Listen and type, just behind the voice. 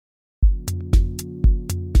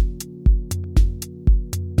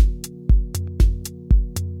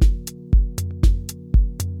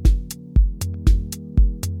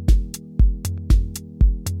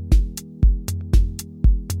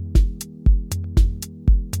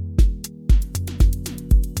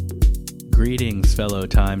Greetings, fellow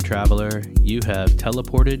time traveler. You have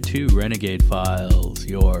teleported to Renegade Files,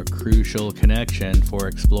 your crucial connection for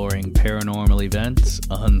exploring paranormal events,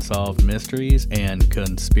 unsolved mysteries, and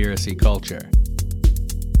conspiracy culture.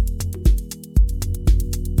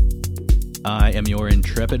 I am your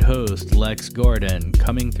intrepid host, Lex Gordon,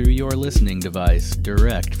 coming through your listening device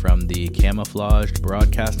direct from the camouflaged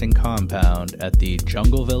broadcasting compound at the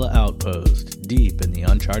Jungle Villa Outpost, deep in the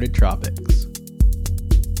uncharted tropics.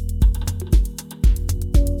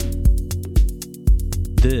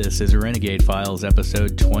 This is Renegade Files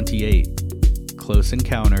episode 28, Close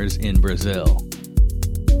Encounters in Brazil.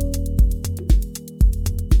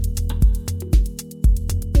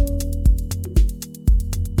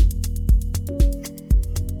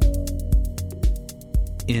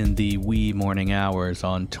 In the wee morning hours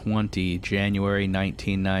on 20 January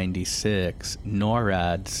 1996,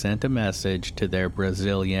 NORAD sent a message to their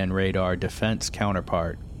Brazilian radar defense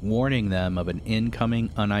counterpart, warning them of an incoming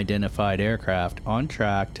unidentified aircraft on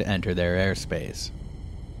track to enter their airspace.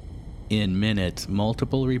 In minutes,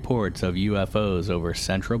 multiple reports of UFOs over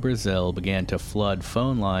central Brazil began to flood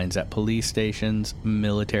phone lines at police stations,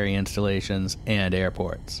 military installations, and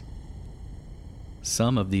airports.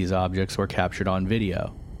 Some of these objects were captured on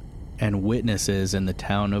video, and witnesses in the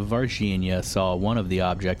town of Varginha saw one of the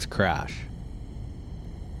objects crash.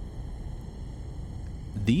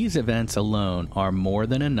 These events alone are more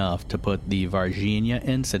than enough to put the Varginha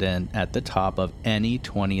incident at the top of any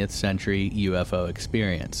 20th century UFO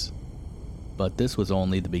experience. But this was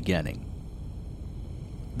only the beginning.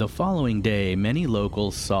 The following day, many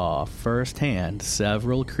locals saw firsthand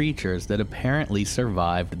several creatures that apparently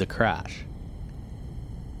survived the crash.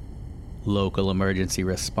 Local emergency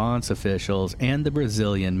response officials and the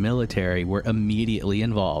Brazilian military were immediately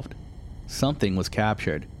involved. Something was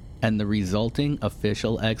captured, and the resulting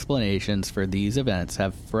official explanations for these events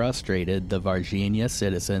have frustrated the Varginha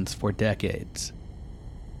citizens for decades.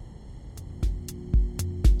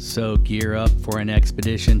 So gear up for an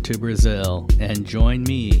expedition to Brazil and join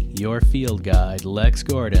me, your field guide, Lex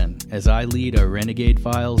Gordon, as I lead a Renegade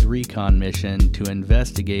Files recon mission to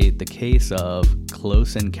investigate the case of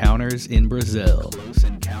Close Encounters in Brazil. Close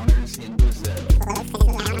Encounters in Brazil.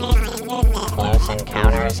 Close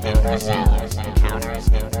Encounters in Brazil. Close Encounters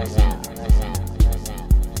in Brazil.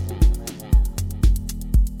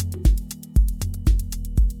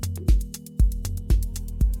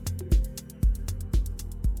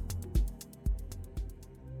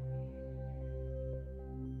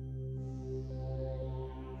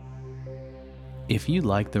 If you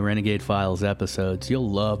like the Renegade Files episodes, you'll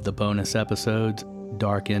love the bonus episodes,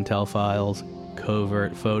 dark intel files,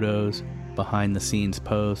 covert photos, behind-the-scenes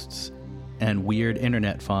posts, and weird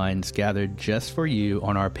internet finds gathered just for you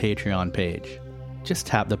on our Patreon page. Just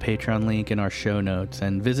tap the Patreon link in our show notes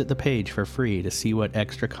and visit the page for free to see what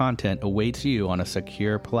extra content awaits you on a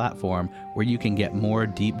secure platform where you can get more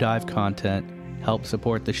deep dive content, help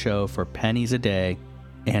support the show for pennies a day,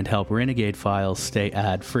 and help Renegade Files stay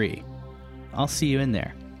ad-free. I'll see you in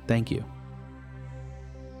there. Thank you.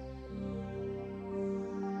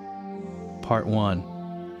 Part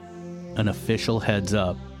 1. An official heads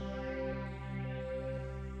up.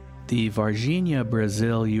 The Varginha,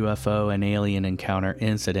 Brazil UFO and alien encounter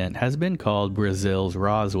incident has been called Brazil's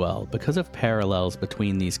Roswell because of parallels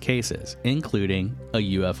between these cases, including a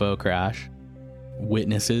UFO crash,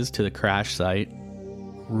 witnesses to the crash site,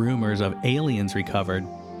 rumors of aliens recovered,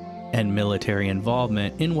 and military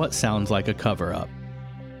involvement in what sounds like a cover-up.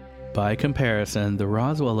 By comparison, the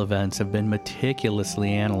Roswell events have been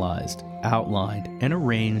meticulously analyzed, outlined, and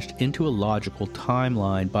arranged into a logical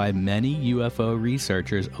timeline by many UFO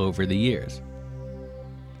researchers over the years.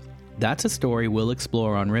 That's a story we'll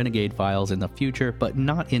explore on Renegade Files in the future, but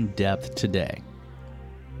not in depth today.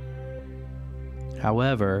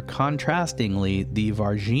 However, contrastingly, the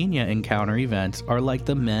Varginha encounter events are like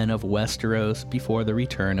the men of Westeros before the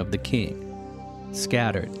return of the king.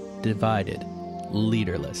 Scattered, divided,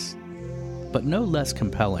 leaderless, but no less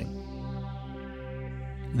compelling.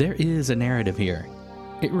 There is a narrative here.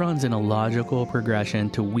 It runs in a logical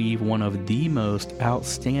progression to weave one of the most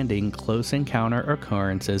outstanding close encounter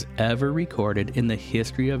occurrences ever recorded in the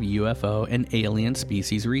history of UFO and alien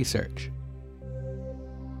species research.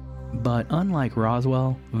 But unlike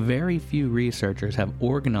Roswell, very few researchers have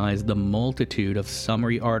organized the multitude of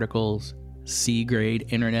summary articles, C-grade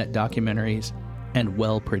internet documentaries, and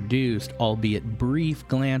well-produced, albeit brief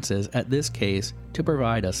glances at this case to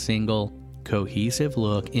provide a single, cohesive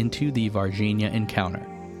look into the Varginha encounter.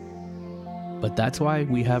 But that's why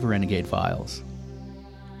we have Renegade Files.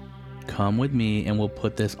 Come with me and we'll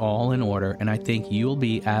put this all in order, and I think you'll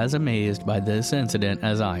be as amazed by this incident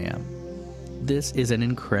as I am. This is an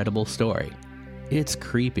incredible story. It's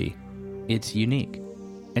creepy, it's unique,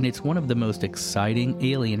 and it's one of the most exciting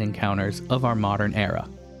alien encounters of our modern era.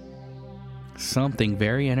 Something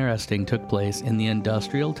very interesting took place in the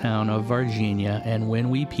industrial town of Varginha, and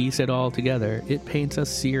when we piece it all together, it paints a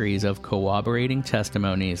series of corroborating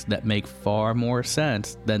testimonies that make far more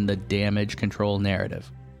sense than the damage control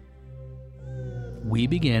narrative. We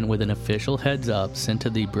begin with an official heads-up sent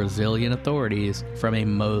to the Brazilian authorities from a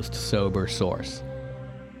most sober source.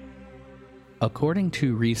 According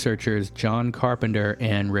to researchers John Carpenter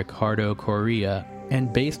and Ricardo Correa,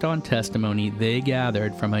 and based on testimony they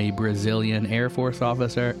gathered from a Brazilian Air Force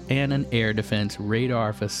officer and an Air Defense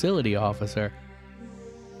Radar Facility officer,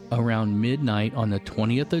 around midnight on the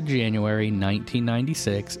 20th of January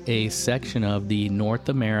 1996, a section of the North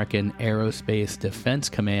American Aerospace Defense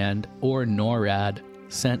Command, or NORAD,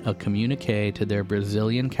 sent a communique to their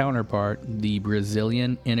Brazilian counterpart, the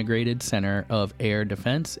Brazilian Integrated Center of Air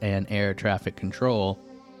Defense and Air Traffic Control,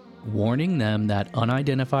 warning them that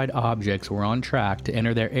unidentified objects were on track to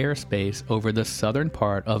enter their airspace over the southern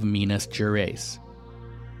part of Minas Gerais.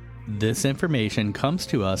 This information comes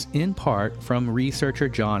to us in part from researcher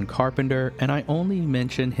John Carpenter, and I only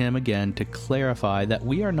mention him again to clarify that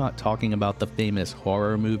we are not talking about the famous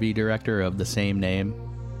horror movie director of the same name.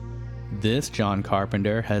 This John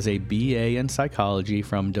Carpenter has a BA in psychology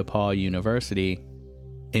from DePaul University,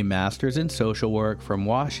 a master's in social work from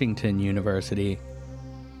Washington University,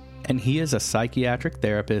 and he is a psychiatric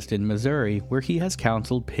therapist in Missouri where he has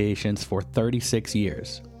counseled patients for 36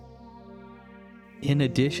 years. In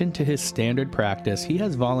addition to his standard practice, he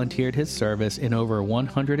has volunteered his service in over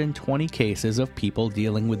 120 cases of people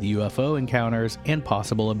dealing with UFO encounters and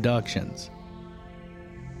possible abductions.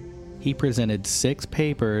 He presented 6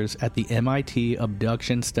 papers at the MIT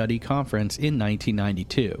Abduction Study Conference in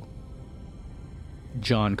 1992.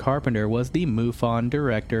 John Carpenter was the MUFON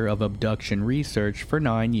Director of Abduction Research for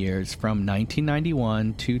 9 years from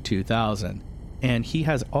 1991 to 2000. And he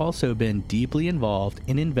has also been deeply involved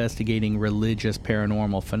in investigating religious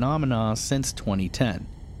paranormal phenomena since 2010.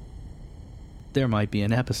 There might be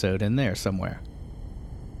an episode in there somewhere.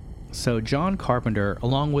 So John Carpenter,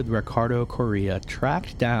 along with Ricardo Correa,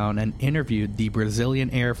 tracked down and interviewed the Brazilian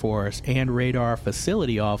Air Force and radar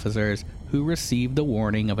facility officers who received the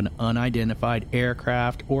warning of an unidentified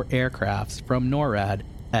aircraft or aircrafts from NORAD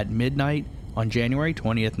at midnight on January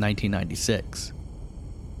 20th, 1996.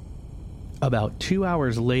 About 2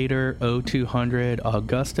 hours later, 0200,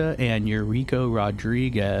 Augusta and Eurico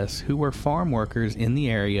Rodriguez, who were farm workers in the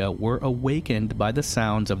area, were awakened by the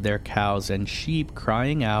sounds of their cows and sheep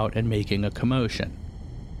crying out and making a commotion.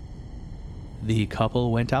 The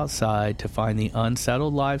couple went outside to find the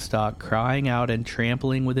unsettled livestock crying out and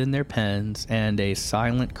trampling within their pens, and a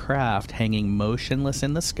silent craft hanging motionless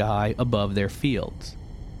in the sky above their fields.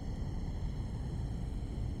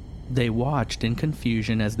 They watched in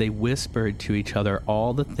confusion as they whispered to each other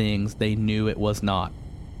all the things they knew it was not.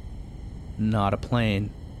 Not a plane,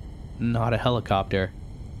 not a helicopter,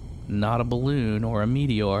 not a balloon or a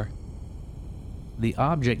meteor. The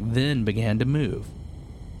object then began to move.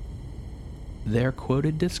 Their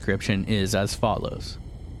quoted description is as follows.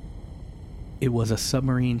 It was a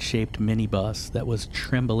submarine-shaped minibus that was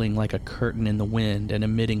trembling like a curtain in the wind and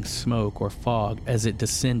emitting smoke or fog as it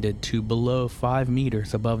descended to below 5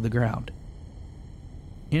 meters above the ground.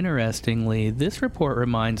 Interestingly, this report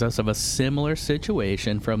reminds us of a similar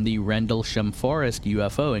situation from the Rendlesham Forest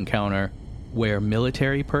UFO encounter, where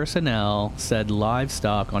military personnel said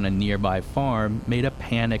livestock on a nearby farm made a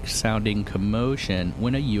panic-sounding commotion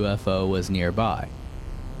when a UFO was nearby.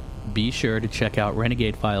 Be sure to check out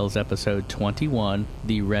Renegade Files episode 21,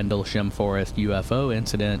 the Rendlesham Forest UFO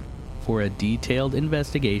incident, for a detailed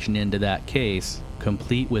investigation into that case,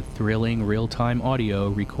 complete with thrilling real-time audio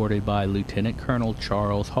recorded by Lieutenant Colonel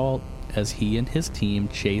Charles Halt as he and his team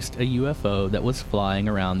chased a UFO that was flying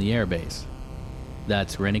around the airbase.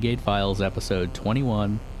 That's Renegade Files episode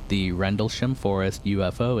 21, the Rendlesham Forest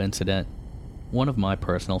UFO incident, one of my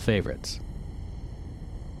personal favorites.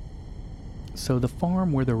 So the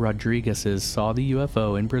farm where the Rodriguezes saw the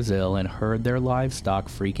UFO in Brazil and heard their livestock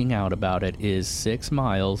freaking out about it is 6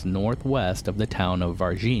 miles northwest of the town of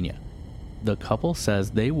Varginha. The couple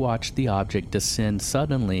says they watched the object descend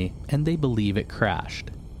suddenly and they believe it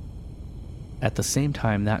crashed. At the same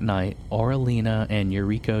time that night, Aurelina and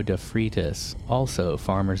Eurico de Freitas, also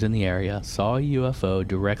farmers in the area, saw a UFO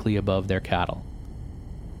directly above their cattle.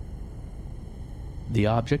 The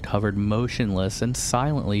object hovered motionless and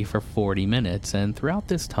silently for 40 minutes, and throughout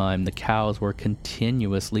this time the cows were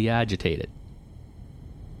continuously agitated.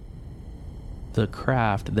 The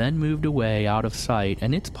craft then moved away out of sight,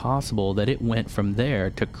 and it's possible that it went from there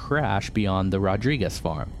to crash beyond the Rodriguez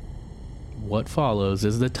farm. What follows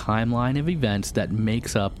is the timeline of events that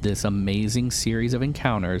makes up this amazing series of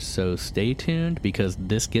encounters, so stay tuned because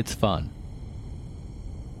this gets fun.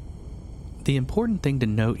 The important thing to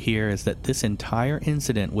note here is that this entire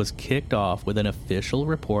incident was kicked off with an official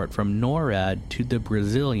report from NORAD to the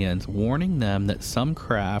Brazilians warning them that some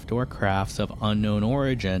craft or crafts of unknown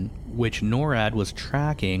origin, which NORAD was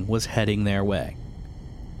tracking, was heading their way.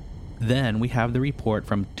 Then we have the report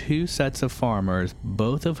from two sets of farmers,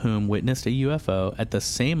 both of whom witnessed a UFO at the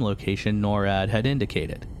same location NORAD had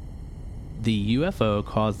indicated. The UFO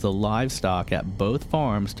caused the livestock at both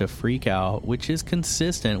farms to freak out, which is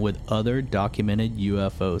consistent with other documented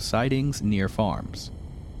UFO sightings near farms.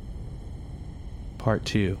 Part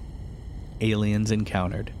 2. Aliens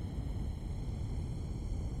encountered.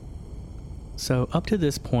 So up to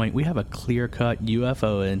this point, we have a clear-cut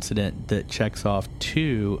UFO incident that checks off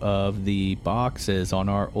two of the boxes on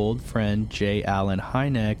our old friend J. Allen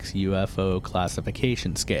Hynek's UFO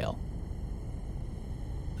classification scale.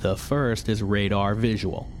 The first is radar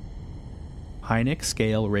visual. Hynek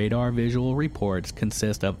scale radar visual reports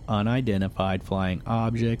consist of unidentified flying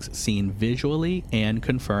objects seen visually and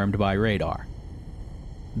confirmed by radar.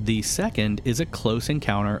 The second is a close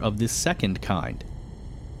encounter of the second kind.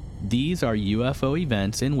 These are UFO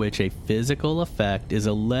events in which a physical effect is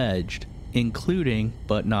alleged, including,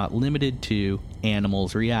 but not limited to,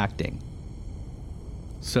 animals reacting.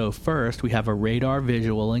 So first, we have a radar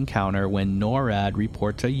visual encounter when NORAD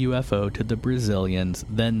reports a UFO to the Brazilians,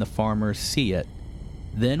 then the farmers see it.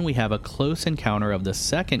 Then we have a close encounter of the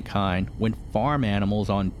second kind when farm animals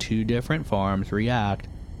on two different farms react,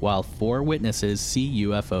 while 4 witnesses see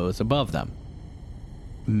UFOs above them.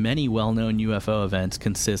 Many well-known UFO events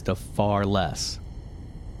consist of far less.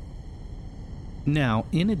 Now,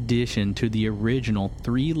 in addition to the original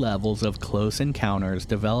 3 levels of close encounters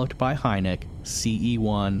developed by Hynek,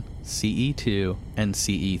 CE1, CE2, and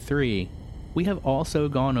CE3, we have also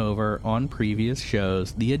gone over on previous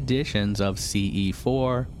shows the additions of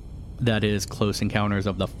CE4, that is, close encounters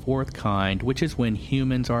of the 4th kind, which is when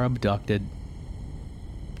humans are abducted,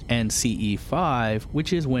 and CE5,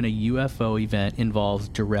 which is when a UFO event involves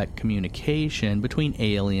direct communication between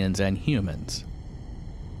aliens and humans.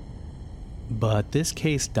 But this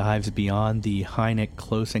case dives beyond the Hynek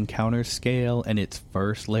Close Encounters scale and its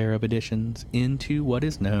first layer of additions into what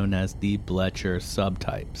is known as the Blecher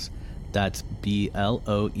subtypes. That's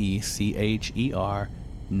Blecher,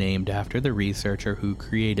 named after the researcher who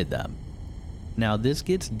created them. Now this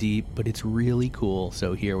gets deep, but it's really cool,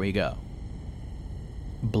 so here we go.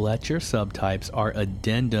 Blecher subtypes are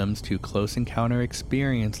addendums to close encounter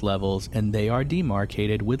experience levels, and they are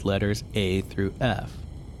demarcated with letters A through F.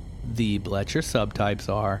 The Blecher subtypes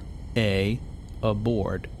are A,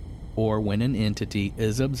 aboard, or when an entity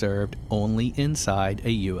is observed only inside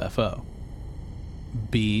a UFO.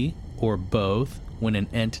 B, or both, when an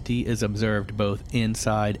entity is observed both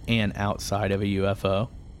inside and outside of a UFO.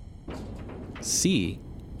 C,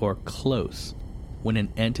 or close, when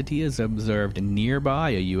an entity is observed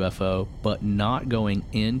nearby a UFO but not going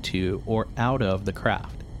into or out of the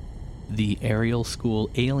craft. The Aerial School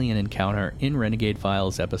alien encounter in Renegade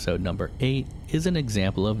Files episode number 8 is an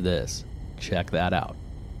example of this. Check that out.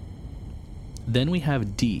 Then we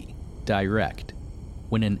have D, direct,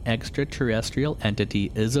 when an extraterrestrial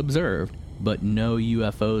entity is observed but no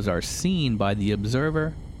UFOs are seen by the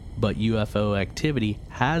observer, but UFO activity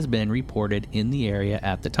has been reported in the area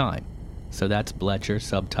at the time. So that's Blecher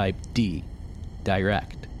subtype D,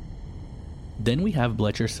 direct. Then we have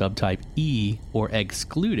Blecher subtype E, or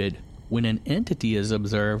excluded, when an entity is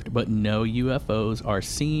observed but no UFOs are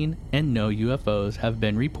seen and no UFOs have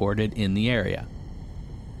been reported in the area.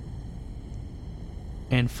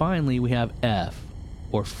 And finally we have F,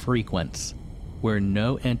 or frequents, where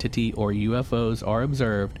no entity or UFOs are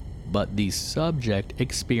observed but the subject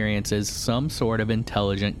experiences some sort of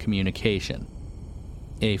intelligent communication.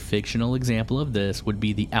 A fictional example of this would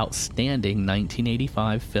be the outstanding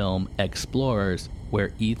 1985 film Explorers,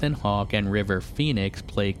 where Ethan Hawke and River Phoenix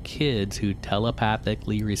play kids who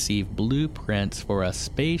telepathically receive blueprints for a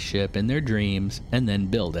spaceship in their dreams and then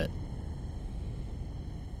build it.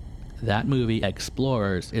 That movie,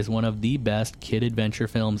 Explorers, is one of the best kid adventure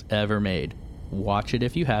films ever made. Watch it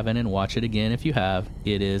if you haven't, and watch it again if you have.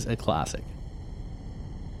 It is a classic.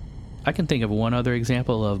 I can think of one other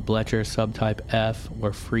example of Blecher subtype F,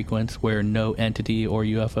 or frequents, where no entity or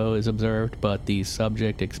UFO is observed, but the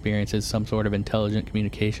subject experiences some sort of intelligent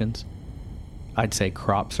communications. I'd say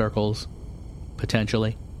crop circles,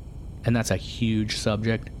 potentially, and that's a huge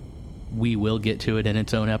subject. We will get to it in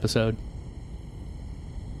its own episode.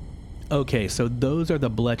 Okay, so those are the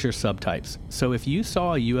Blecher subtypes. So if you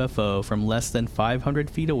saw a UFO from less than 500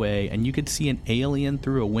 feet away and you could see an alien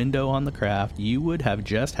through a window on the craft, you would have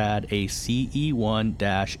just had a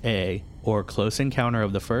CE1-A, or Close Encounter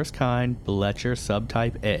of the First Kind, Blecher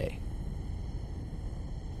subtype A.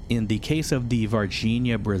 In the case of the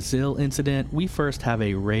Varginha, Brazil incident, we first have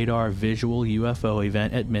a radar visual UFO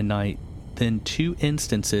event at midnight, then 2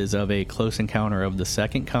 instances of a Close Encounter of the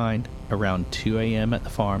Second Kind around 2 a.m. at the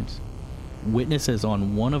farms. Witnesses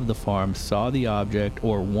on one of the farms saw the object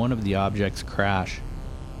or one of the objects crash.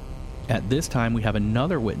 At this time, we have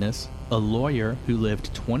another witness, a lawyer who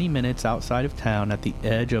lived 20 minutes outside of town at the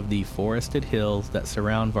edge of the forested hills that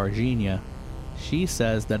surround Varginha. She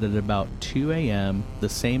says that at about 2 a.m., the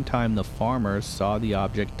same time the farmers saw the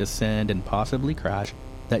object descend and possibly crash,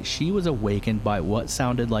 that she was awakened by what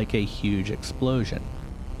sounded like a huge explosion.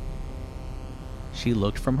 She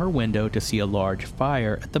looked from her window to see a large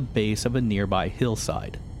fire at the base of a nearby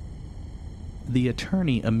hillside. The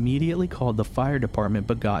attorney immediately called the fire department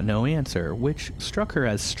but got no answer, which struck her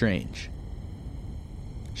as strange.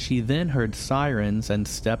 She then heard sirens and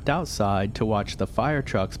stepped outside to watch the fire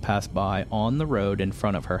trucks pass by on the road in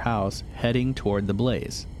front of her house, heading toward the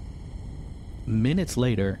blaze. Minutes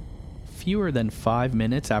later, fewer than 5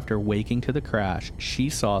 minutes after waking to the crash, she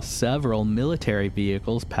saw several military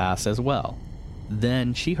vehicles pass as well.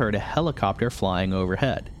 Then she heard a helicopter flying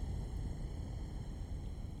overhead.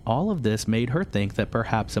 All of this made her think that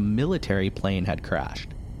perhaps a military plane had crashed.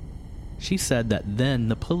 She said that then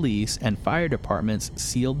the police and fire departments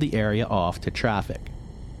sealed the area off to traffic.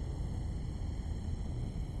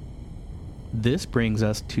 This brings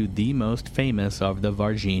us to the most famous of the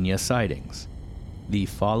Varginha sightings. The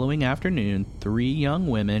following afternoon, 3 young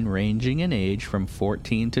women ranging in age from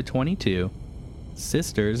 14 to 22,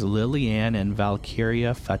 sisters Liliane and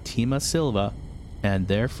Valkyria Fatima Silva, and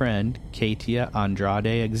their friend Katia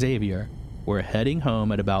Andrade Xavier, were heading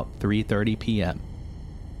home at about 3:30 p.m.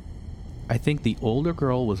 I think the older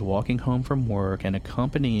girl was walking home from work and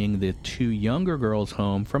accompanying the 2 younger girls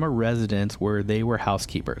home from a residence where they were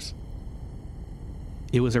housekeepers.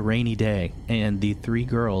 It was a rainy day, and the 3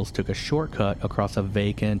 girls took a shortcut across a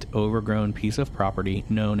vacant, overgrown piece of property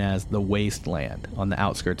known as the Wasteland on the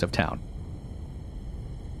outskirts of town.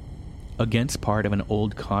 Against part of an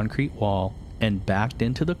old concrete wall, and backed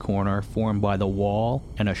into the corner formed by the wall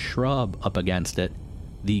and a shrub up against it,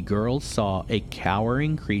 the girls saw a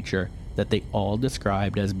cowering creature that they all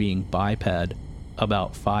described as being biped,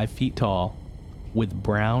 about 5 feet tall, with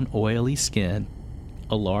brown oily skin,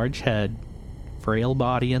 a large head, frail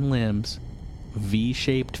body and limbs,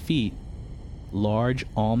 V-shaped feet, large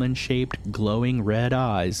almond-shaped glowing red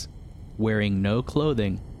eyes, wearing no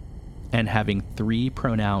clothing, and having 3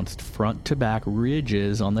 pronounced front-to-back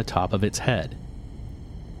ridges on the top of its head.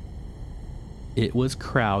 It was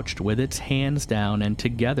crouched with its hands down and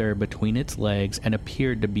together between its legs and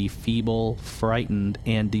appeared to be feeble, frightened,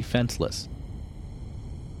 and defenseless.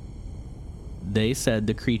 They said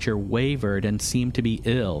the creature wavered and seemed to be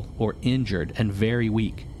ill or injured and very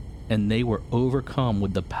weak, and they were overcome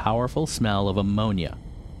with the powerful smell of ammonia.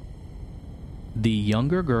 The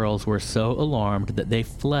younger girls were so alarmed that they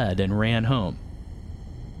fled and ran home.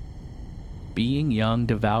 Being young,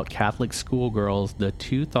 devout Catholic schoolgirls, the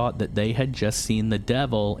 2 thought that they had just seen the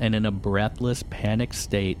devil, and in a breathless, panicked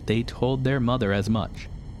state, they told their mother as much.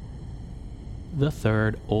 The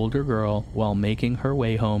 3rd, older girl, while making her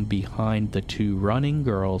way home behind the 2 running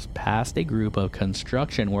girls, passed a group of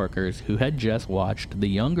construction workers who had just watched the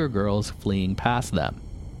younger girls fleeing past them.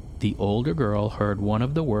 The older girl heard one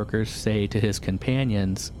of the workers say to his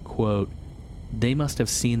companions, quote, "They must have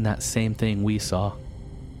seen that same thing we saw."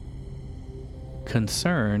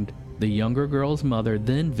 Concerned, the younger girl's mother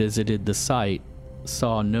then visited the site,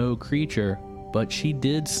 saw no creature, but she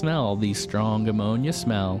did smell the strong ammonia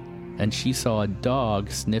smell, and she saw a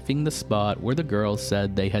dog sniffing the spot where the girls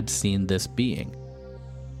said they had seen this being.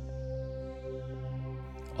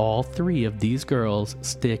 All 3 of these girls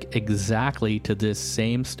stick exactly to this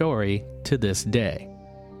same story to this day.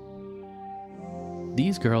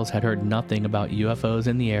 These girls had heard nothing about UFOs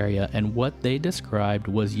in the area, and what they described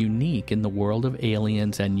was unique in the world of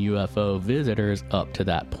aliens and UFO visitors up to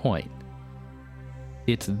that point.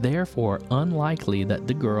 It's therefore unlikely that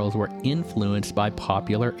the girls were influenced by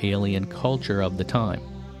popular alien culture of the time.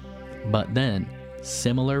 But then,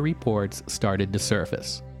 similar reports started to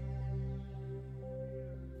surface.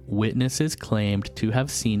 Witnesses claimed to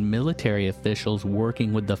have seen military officials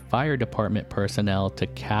working with the fire department personnel to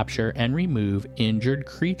capture and remove injured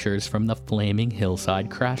creatures from the flaming hillside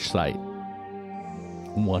crash site.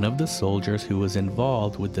 One of the soldiers who was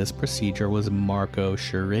involved with this procedure was Marco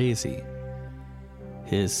Shirazi.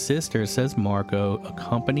 His sister says Marco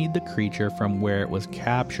accompanied the creature from where it was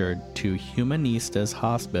captured to Humanistas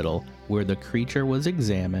Hospital, where the creature was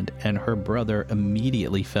examined and her brother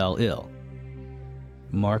immediately fell ill.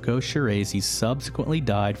 Marco Shirazi subsequently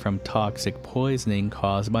died from toxic poisoning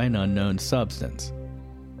caused by an unknown substance.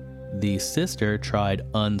 The sister tried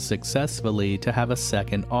unsuccessfully to have a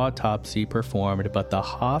second autopsy performed, but the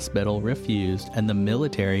hospital refused and the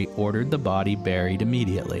military ordered the body buried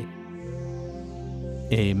immediately.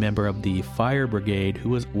 A member of the fire brigade who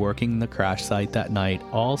was working the crash site that night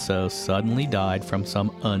also suddenly died from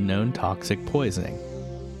some unknown toxic poisoning.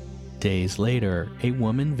 Days later, a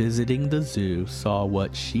woman visiting the zoo saw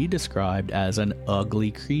what she described as an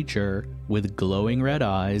ugly creature with glowing red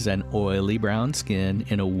eyes and oily brown skin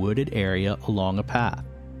in a wooded area along a path.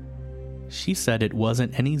 She said it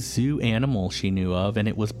wasn't any zoo animal she knew of and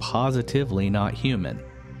it was positively not human.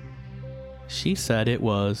 She said it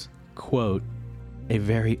was, quote, a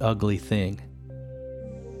very ugly thing.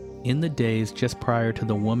 In the days just prior to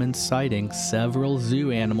the woman's sighting, several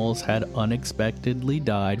zoo animals had unexpectedly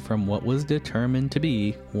died from what was determined to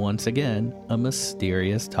be, once again, a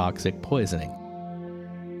mysterious toxic poisoning.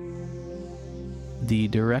 The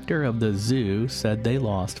director of the zoo said they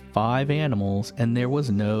lost 5 animals and there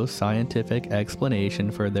was no scientific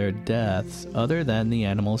explanation for their deaths other than the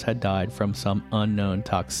animals had died from some unknown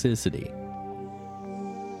toxicity.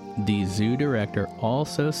 The zoo director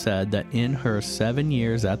also said that in her 7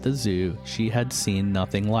 years at the zoo, she had seen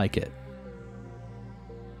nothing like it.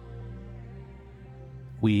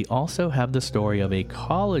 We also have the story of a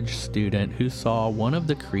college student who saw one of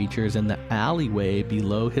the creatures in the alleyway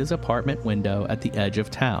below his apartment window at the edge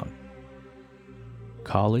of town.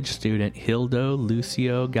 College student Hildo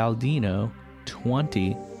Lucio Galdino,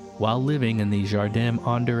 20, while living in the Jardim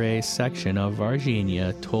André section of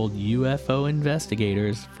Varginha, told UFO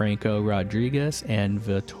investigators Franco Rodriguez and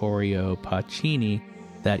Vittorio Pacini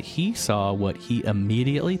that he saw what he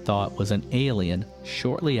immediately thought was an alien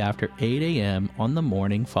shortly after 8 a.m. on the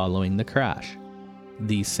morning following the crash.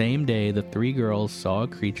 The same day, the 3 girls saw a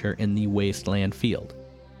creature in the wasteland field.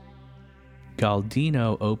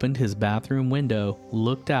 Galdino opened his bathroom window,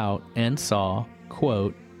 looked out, and saw,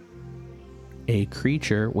 quote, a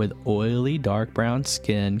creature with oily dark brown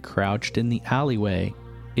skin crouched in the alleyway.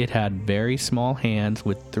 It had very small hands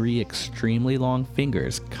with 3 extremely long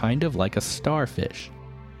fingers, kind of like a starfish.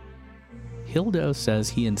 Hildo says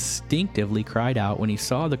he instinctively cried out when he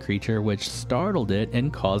saw the creature, which startled it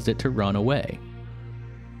and caused it to run away.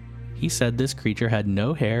 He said this creature had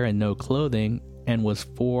no hair and no clothing and was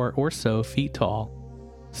 4 or so feet tall.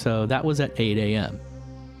 So that was at 8 a.m.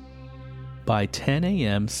 By 10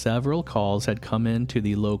 a.m., several calls had come in to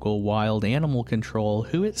the local wild animal control,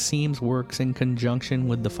 who it seems works in conjunction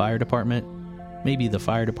with the fire department. Maybe the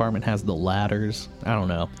fire department has the ladders, I don't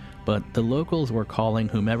know. But the locals were calling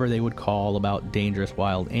whomever they would call about dangerous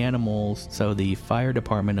wild animals, so the fire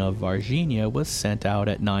department of Varginha was sent out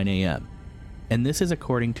at 9 a.m. And this is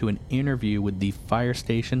according to an interview with the fire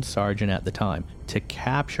station sergeant at the time, to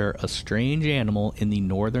capture a strange animal in the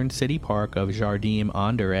northern city park of Jardim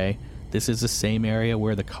André. This is the same area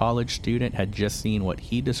where the college student had just seen what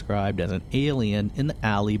he described as an alien in the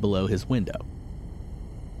alley below his window.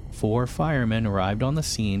 4 firemen arrived on the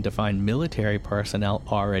scene to find military personnel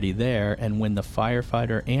already there, and when the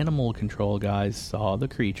firefighter animal control guys saw the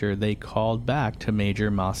creature, they called back to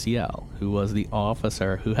Major Maciel, who was the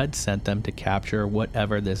officer who had sent them to capture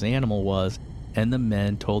whatever this animal was, and the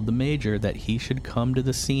men told the major that he should come to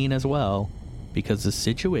the scene as well, because the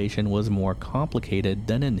situation was more complicated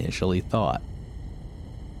than initially thought.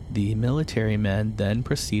 The military men then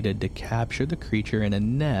proceeded to capture the creature in a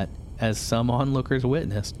net, as some onlookers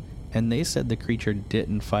witnessed, and they said the creature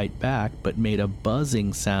didn't fight back but made a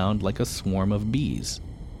buzzing sound like a swarm of bees.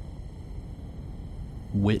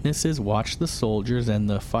 Witnesses watched the soldiers and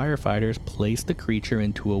the firefighters place the creature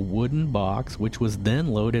into a wooden box, which was then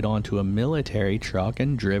loaded onto a military truck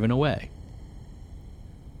and driven away.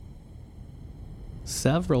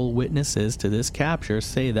 Several witnesses to this capture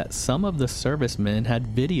say that some of the servicemen had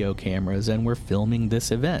video cameras and were filming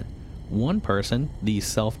this event. One person, the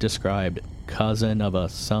self-described cousin of a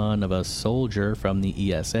son of a soldier from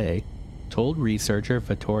the ESA, told researcher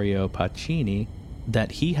Vittorio Pacini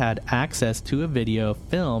that he had access to a video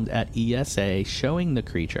filmed at ESA showing the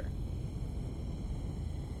creature.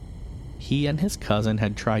 He and his cousin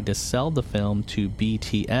had tried to sell the film to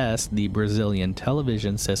BTS, the Brazilian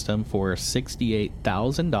television system, for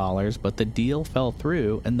 $68,000, but the deal fell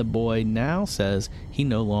through, and the boy now says he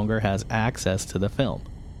no longer has access to the film.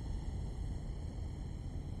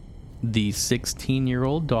 The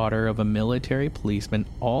 16-year-old daughter of a military policeman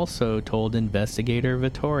also told investigator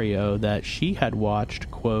Vittorio that she had watched,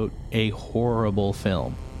 quote, a horrible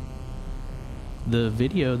film. The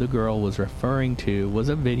video the girl was referring to was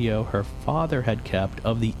a video her father had kept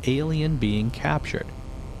of the alien being captured.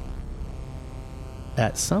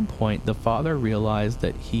 At some point, the father realized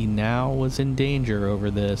that he now was in danger over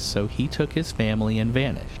this, so he took his family and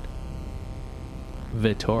vanished.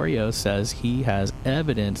 Vittorio says he has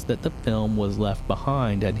evidence that the film was left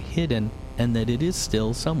behind and hidden, and that it is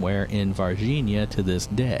still somewhere in Virginia to this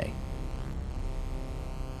day.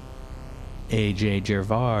 A.J.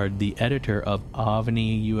 Gervard, the editor of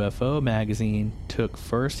OVNI UFO magazine, took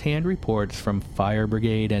first-hand reports from fire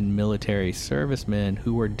brigade and military servicemen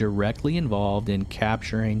who were directly involved in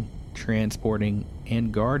capturing, transporting,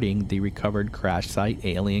 and guarding the recovered crash site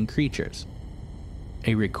alien creatures.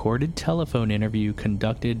 A recorded telephone interview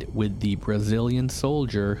conducted with the Brazilian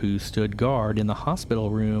soldier who stood guard in the hospital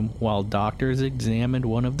room while doctors examined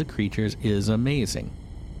one of the creatures is amazing.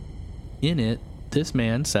 In it, this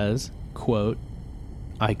man says, quote,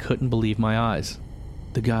 I couldn't believe my eyes.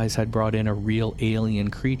 The guys had brought in a real alien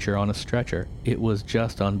creature on a stretcher. It was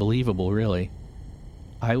just unbelievable, really.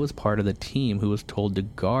 I was part of the team who was told to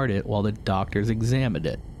guard it while the doctors examined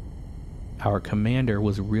it. Our commander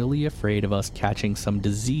was really afraid of us catching some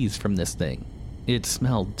disease from this thing. It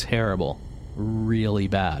smelled terrible. Really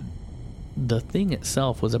bad. The thing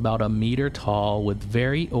itself was about a meter tall with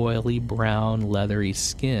very oily brown leathery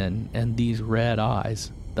skin and these red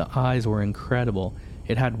eyes. The eyes were incredible.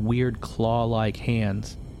 It had weird claw-like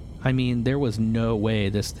hands. I mean, there was no way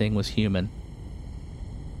this thing was human.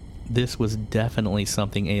 This was definitely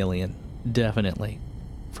something alien. Definitely.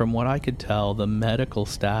 From what I could tell, the medical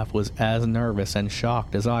staff was as nervous and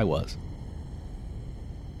shocked as I was.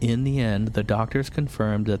 In the end, the doctors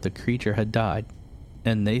confirmed that the creature had died,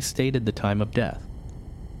 and they stated the time of death.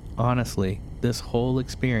 Honestly, this whole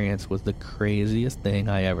experience was the craziest thing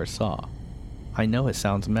I ever saw. I know it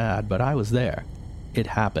sounds mad, but I was there. It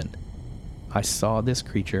happened. I saw this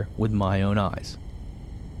creature with my own eyes.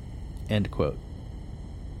 End quote.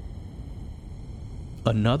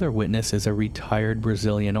 Another witness is a retired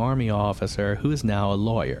Brazilian army officer who is now a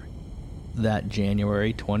lawyer. That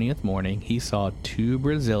January 20th morning, he saw 2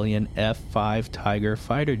 Brazilian F-5 Tiger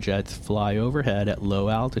fighter jets fly overhead at low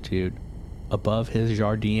altitude above his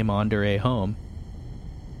Jardim André home.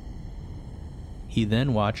 He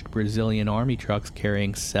then watched Brazilian army trucks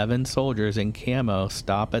carrying 7 soldiers in camo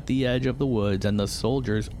stop at the edge of the woods, and the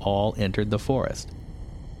soldiers all entered the forest.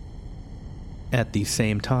 At the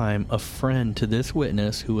same time, a friend to this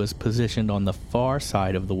witness who was positioned on the far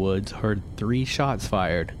side of the woods heard 3 shots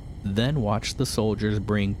fired, then watched the soldiers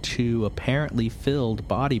bring 2 apparently filled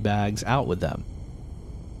body bags out with them.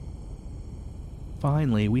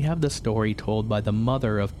 Finally, we have the story told by the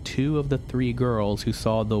mother of 2 of the 3 girls who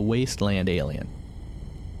saw the wasteland alien.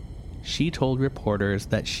 She told reporters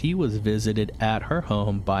that she was visited at her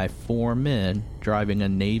home by 4 men driving a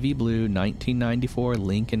navy blue 1994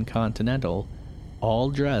 Lincoln Continental,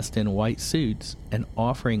 all dressed in white suits, and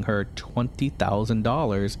offering her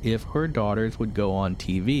 $20,000 if her daughters would go on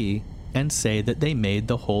TV and say that they made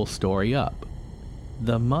the whole story up.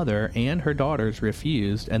 The mother and her daughters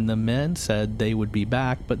refused, and the men said they would be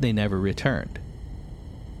back, but they never returned.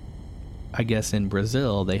 I guess in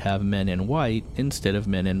Brazil they have men in white instead of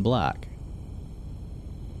men in black.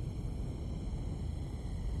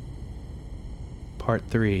 Part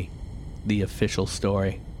 3. The official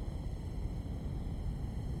story.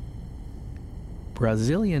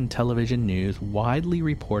 Brazilian television news widely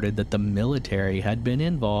reported that the military had been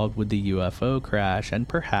involved with the UFO crash and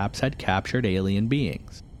perhaps had captured alien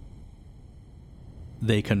beings.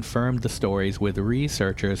 They confirmed the stories with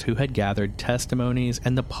researchers who had gathered testimonies,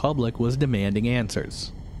 and the public was demanding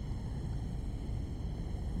answers.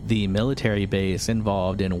 The military base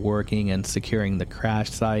involved in working and securing the crash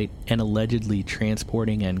site and allegedly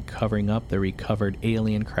transporting and covering up the recovered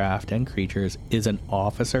alien craft and creatures is an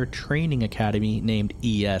officer training academy named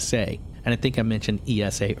ESA. And I think I mentioned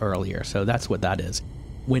ESA earlier, so that's what that is.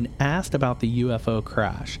 When asked about the UFO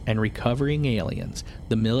crash and recovering aliens,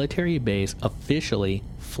 the military base officially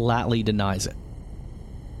flatly denies it.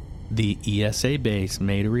 The ESA base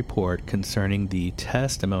made a report concerning the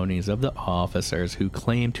testimonies of the officers who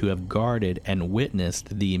claimed to have guarded and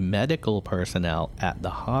witnessed the medical personnel at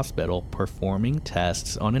the hospital performing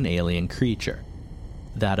tests on an alien creature.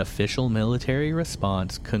 That official military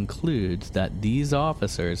response concludes that these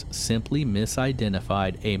officers simply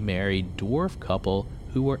misidentified a married dwarf couple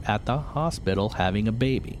who were at the hospital having a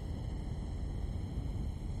baby.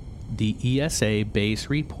 The ESA base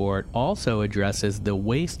report also addresses the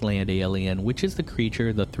wasteland alien, which is the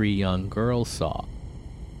creature the three young girls saw.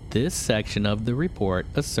 This section of the report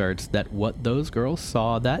asserts that what those girls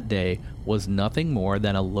saw that day was nothing more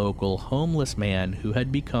than a local homeless man who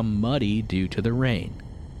had become muddy due to the rain.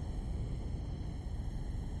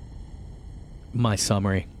 My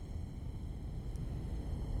summary.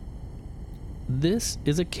 This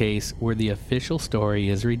is a case where the official story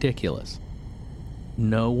is ridiculous.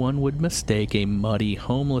 No one would mistake a muddy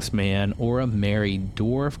homeless man or a married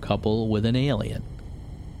dwarf couple with an alien.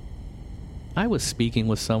 I was speaking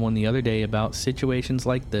with someone the other day about situations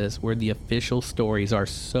like this where the official stories are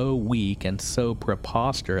so weak and so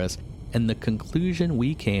preposterous, and the conclusion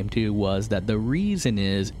we came to was that the reason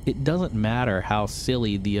is it doesn't matter how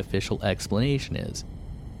silly the official explanation is.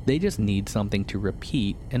 They just need something to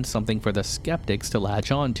repeat and something for the skeptics to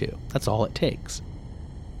latch onto. That's all it takes.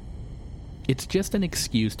 It's just an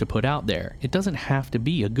excuse to put out there. It doesn't have to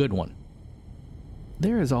be a good one.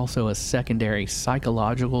 There is also a secondary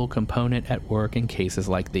psychological component at work in cases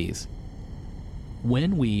like these.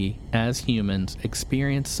 When we, as humans,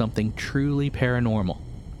 experience something truly paranormal,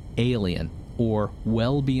 alien, or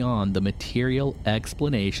well beyond the material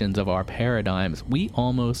explanations of our paradigms, we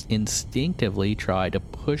almost instinctively try to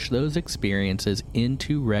push those experiences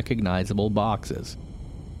into recognizable boxes.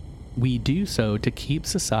 We do so to keep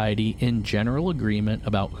society in general agreement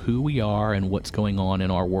about who we are and what's going on in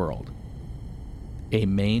our world. A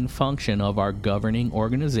main function of our governing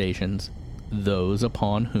organizations, those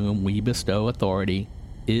upon whom we bestow authority,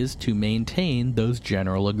 is to maintain those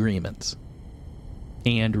general agreements.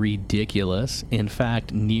 And ridiculous, in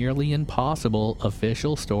fact nearly impossible,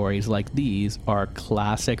 official stories like these are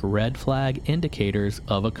classic red flag indicators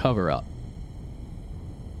of a cover-up.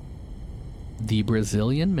 The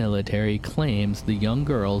Brazilian military claims the young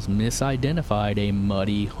girls misidentified a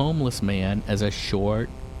muddy homeless man as a short,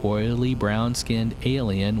 oily brown-skinned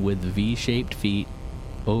alien with V-shaped feet,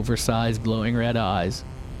 oversized glowing red eyes,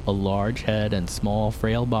 a large head and small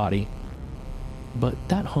frail body. But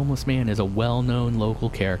that homeless man is a well-known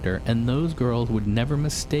local character, and those girls would never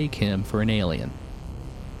mistake him for an alien.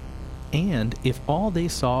 And if all they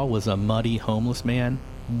saw was a muddy homeless man,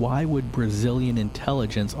 why would Brazilian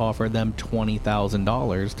intelligence offer them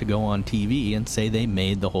 $20,000 to go on TV and say they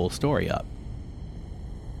made the whole story up?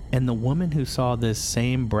 And the woman who saw this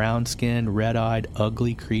same brown-skinned, red-eyed,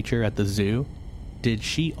 ugly creature at the zoo, did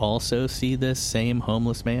she also see this same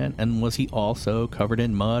homeless man, and was he also covered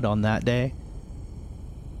in mud on that day?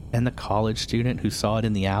 And the college student who saw it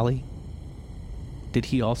in the alley? Did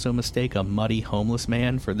he also mistake a muddy homeless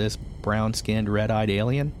man for this brown-skinned, red-eyed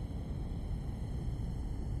alien?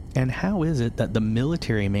 And how is it that the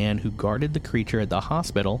military man who guarded the creature at the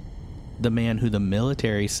hospital, the man who the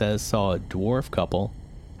military says saw a dwarf couple,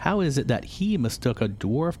 how is it that he mistook a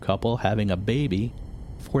dwarf couple having a baby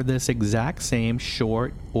for this exact same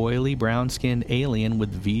short, oily, brown-skinned alien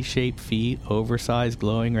with V-shaped feet, oversized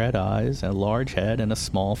glowing red eyes, a large head, and a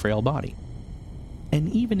small, frail body? And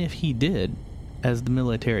even if he did, as the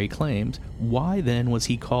military claims, why then was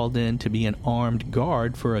he called in to be an armed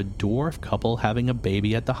guard for a dwarf couple having a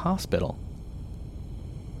baby at the hospital?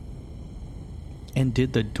 And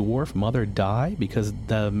did the dwarf mother die because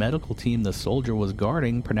the medical team the soldier was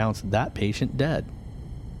guarding pronounced that patient dead?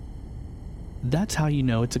 That's how you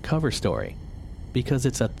know it's a cover story, because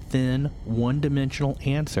it's a thin, one-dimensional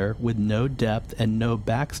answer with no depth and no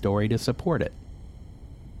backstory to support it.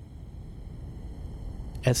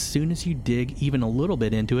 As soon as you dig even a little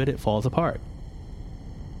bit into it, it falls apart.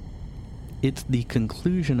 It's the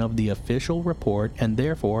conclusion of the official report, and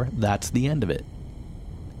therefore that's the end of it.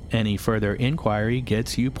 Any further inquiry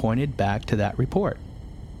gets you pointed back to that report.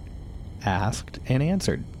 Asked and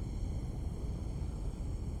answered.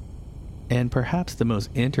 And perhaps the most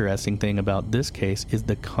interesting thing about this case is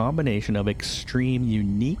the combination of extreme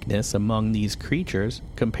uniqueness among these creatures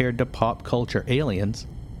compared to pop culture aliens,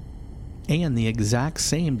 and the exact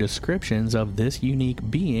same descriptions of this unique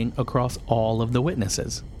being across all of the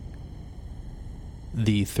witnesses.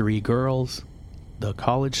 The three girls, the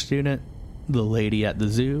college student, the lady at the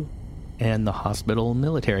zoo, and the hospital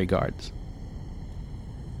military guards.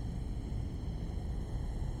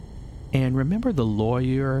 And remember the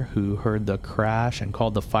lawyer who heard the crash and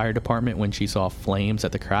called the fire department when she saw flames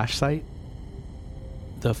at the crash site?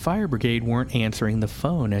 The fire brigade weren't answering the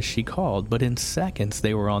phone as she called, but in seconds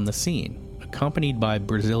they were on the scene, accompanied by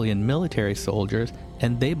Brazilian military soldiers,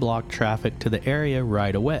 and they blocked traffic to the area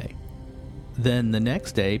right away. Then the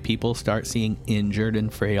next day, people start seeing injured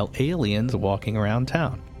and frail aliens walking around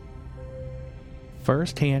town.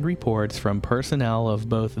 First-hand reports from personnel of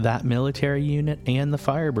both that military unit and the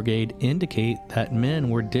fire brigade indicate that men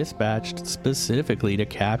were dispatched specifically to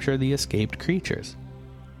capture the escaped creatures.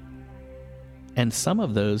 And some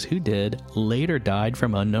of those who did later died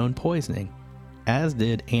from unknown poisoning, as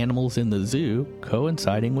did animals in the zoo,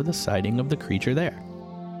 coinciding with the sighting of the creature there.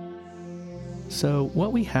 So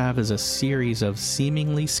what we have is a series of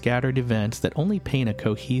seemingly scattered events that only paint a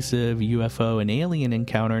cohesive UFO and alien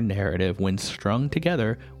encounter narrative when strung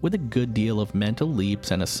together with a good deal of mental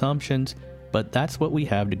leaps and assumptions, but that's what we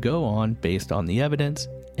have to go on based on the evidence,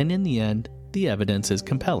 and in the end, the evidence is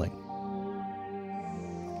compelling.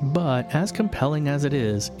 But as compelling as it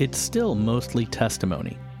is, it's still mostly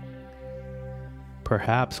testimony.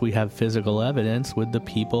 Perhaps we have physical evidence with the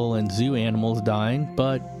people and zoo animals dying,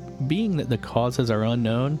 but being that the causes are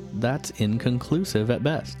unknown, that's inconclusive at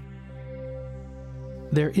best.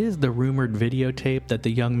 There is the rumored videotape that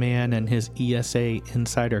the young man and his ESA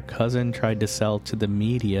insider cousin tried to sell to the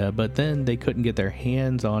media, but then they couldn't get their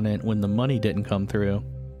hands on it when the money didn't come through.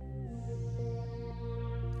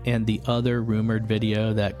 And the other rumored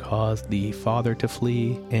video that caused the father to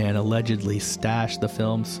flee and allegedly stash the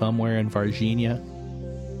film somewhere in Virginia.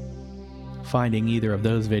 Finding either of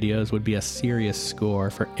those videos would be a serious score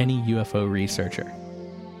for any UFO researcher.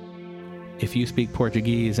 If you speak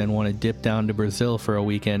Portuguese and want to dip down to Brazil for a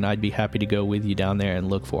weekend, I'd be happy to go with you down there and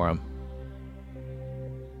look for them.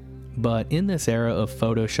 But in this era of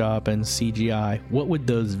Photoshop and CGI, what would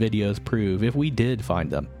those videos prove if we did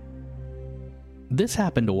find them? This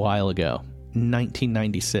happened a while ago,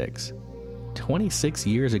 1996, 26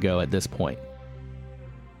 years ago at this point.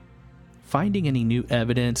 Finding any new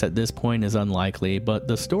evidence at this point is unlikely, but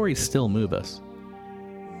the stories still move us.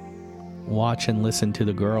 Watch and listen to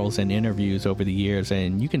the girls in interviews over the years,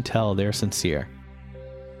 and you can tell they're sincere.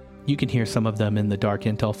 You can hear some of them in the Dark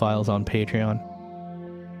Intel files on Patreon.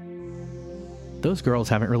 Those girls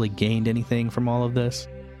haven't really gained anything from all of this.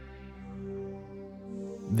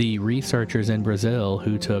 The researchers in Brazil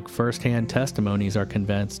who took first-hand testimonies are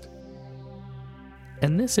convinced.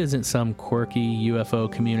 And this isn't some quirky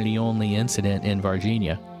UFO community-only incident in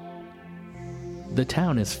Virginia. The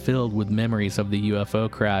town is filled with memories of the UFO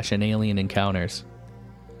crash and alien encounters.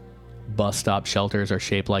 Bus stop shelters are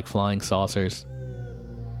shaped like flying saucers.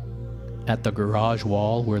 At the garage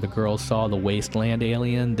wall where the girls saw the wasteland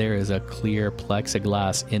alien, there is a clear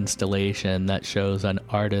plexiglass installation that shows an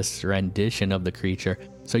artist's rendition of the creature,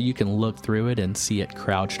 so you can look through it and see it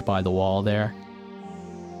crouched by the wall there.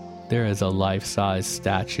 There is a life-size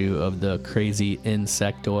statue of the crazy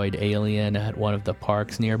insectoid alien at one of the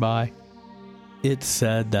parks nearby. It's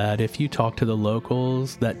said that if you talk to the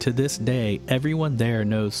locals, that to this day, everyone there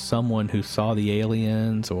knows someone who saw the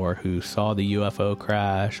aliens, or who saw the UFO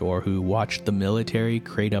crash, or who watched the military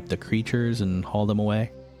crate up the creatures and haul them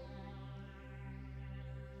away.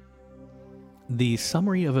 The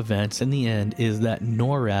summary of events in the end is that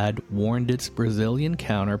NORAD warned its Brazilian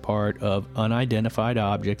counterpart of unidentified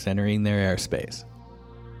objects entering their airspace.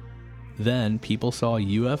 Then people saw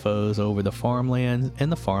UFOs over the farmlands and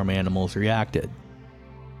the farm animals reacted.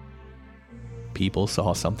 People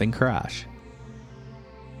saw something crash.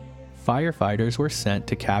 Firefighters were sent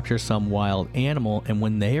to capture some wild animal, and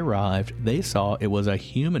when they arrived, they saw it was a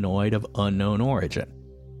humanoid of unknown origin.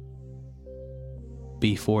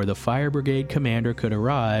 Before the fire brigade commander could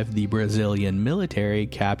arrive, the Brazilian military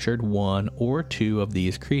captured one or two of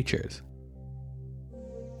these creatures.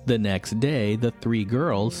 The next day, the three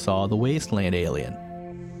girls saw the wasteland alien.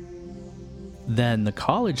 Then the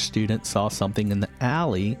college student saw something in the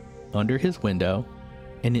alley under his window,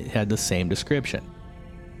 and it had the same description.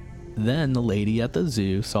 Then the lady at the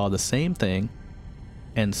zoo saw the same thing,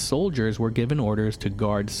 and soldiers were given orders to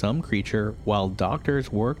guard some creature while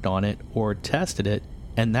doctors worked on it or tested it,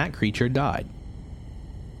 and that creature died.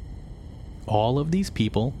 All of these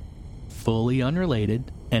people, fully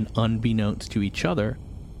unrelated and unbeknownst to each other,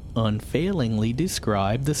 unfailingly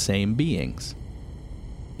describe the same beings.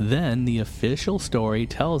 Then the official story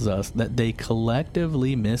tells us that they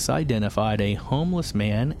collectively misidentified a homeless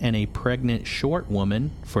man and a pregnant short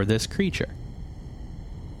woman for this creature.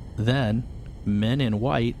 Then, men in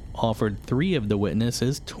white offered 3 of the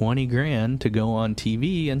witnesses $20,000 to go on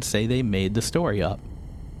TV and say they made the story up.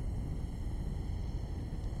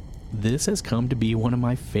 This has come to be one of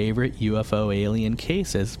my favorite UFO alien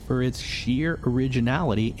cases for its sheer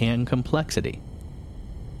originality and complexity.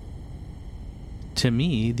 To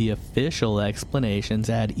me, the official explanations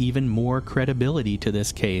add even more credibility to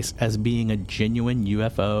this case as being a genuine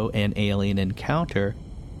UFO and alien encounter,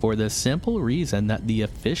 for the simple reason that the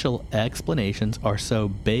official explanations are so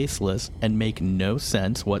baseless and make no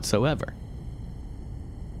sense whatsoever.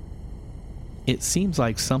 It seems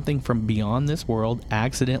like something from beyond this world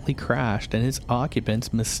accidentally crashed and its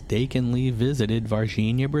occupants mistakenly visited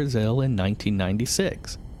Varginha, Brazil in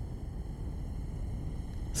 1996.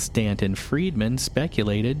 Stanton Friedman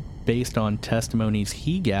speculated, based on testimonies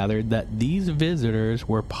he gathered, that these visitors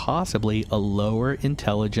were possibly a lower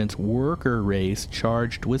intelligence worker race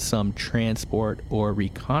charged with some transport or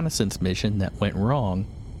reconnaissance mission that went wrong.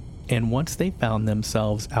 And once they found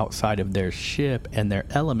themselves outside of their ship and their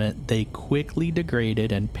element, they quickly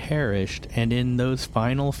degraded and perished, and in those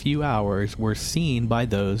final few hours were seen by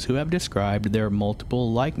those who have described their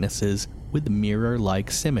multiple likenesses with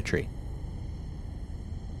mirror-like symmetry.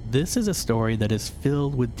 This is a story that is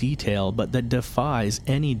filled with detail, but that defies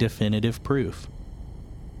any definitive proof.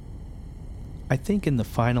 I think in the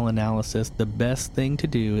final analysis, the best thing to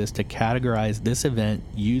do is to categorize this event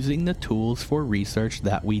using the tools for research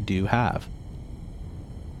that we do have.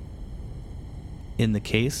 In the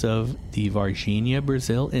case of the Varginha,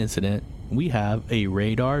 Brazil incident, we have a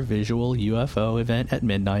radar visual UFO event at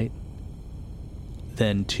midnight,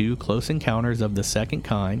 then 2 close encounters of the second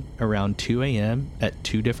kind around 2 a.m. at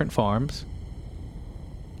 2 different farms.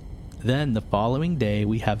 Then the following day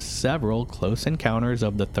we have several close encounters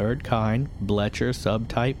of the third kind, Blecher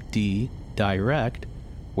subtype D, direct,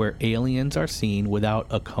 where aliens are seen without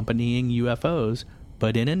accompanying UFOs,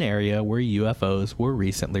 but in an area where UFOs were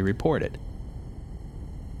recently reported.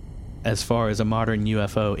 As far as a modern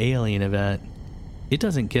UFO alien event, it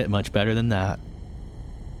doesn't get much better than that.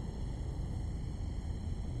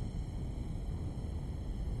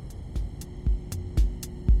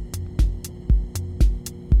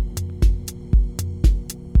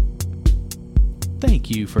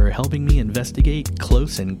 Thank you for helping me investigate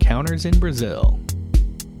close encounters in Brazil.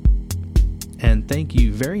 And thank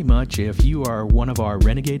you very much if you are one of our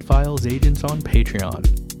Renegade Files agents on Patreon.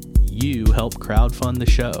 You help crowdfund the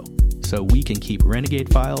show, so we can keep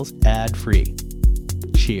Renegade Files ad-free.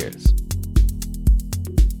 Cheers.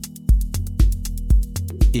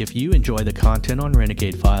 If you enjoy the content on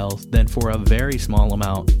Renegade Files, then for a very small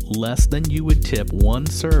amount, less than you would tip one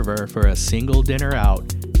server for a single dinner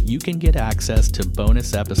out, you can get access to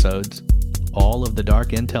bonus episodes, all of the Dark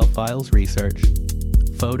Intel Files research,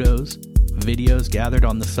 photos, videos gathered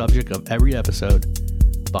on the subject of every episode,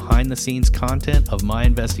 behind-the-scenes content of my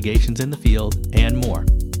investigations in the field, and more.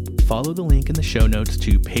 Follow the link in the show notes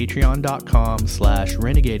to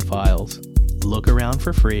patreon.com/renegadefiles. Look around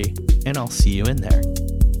for free, and I'll see you in there.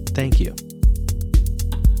 Thank you.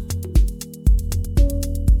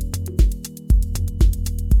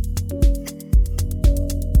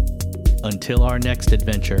 Until our next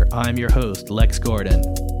adventure, I'm your host, Lex Gordon.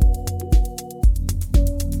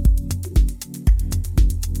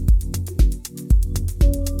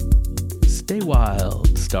 Stay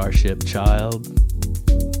wild, Starship Child.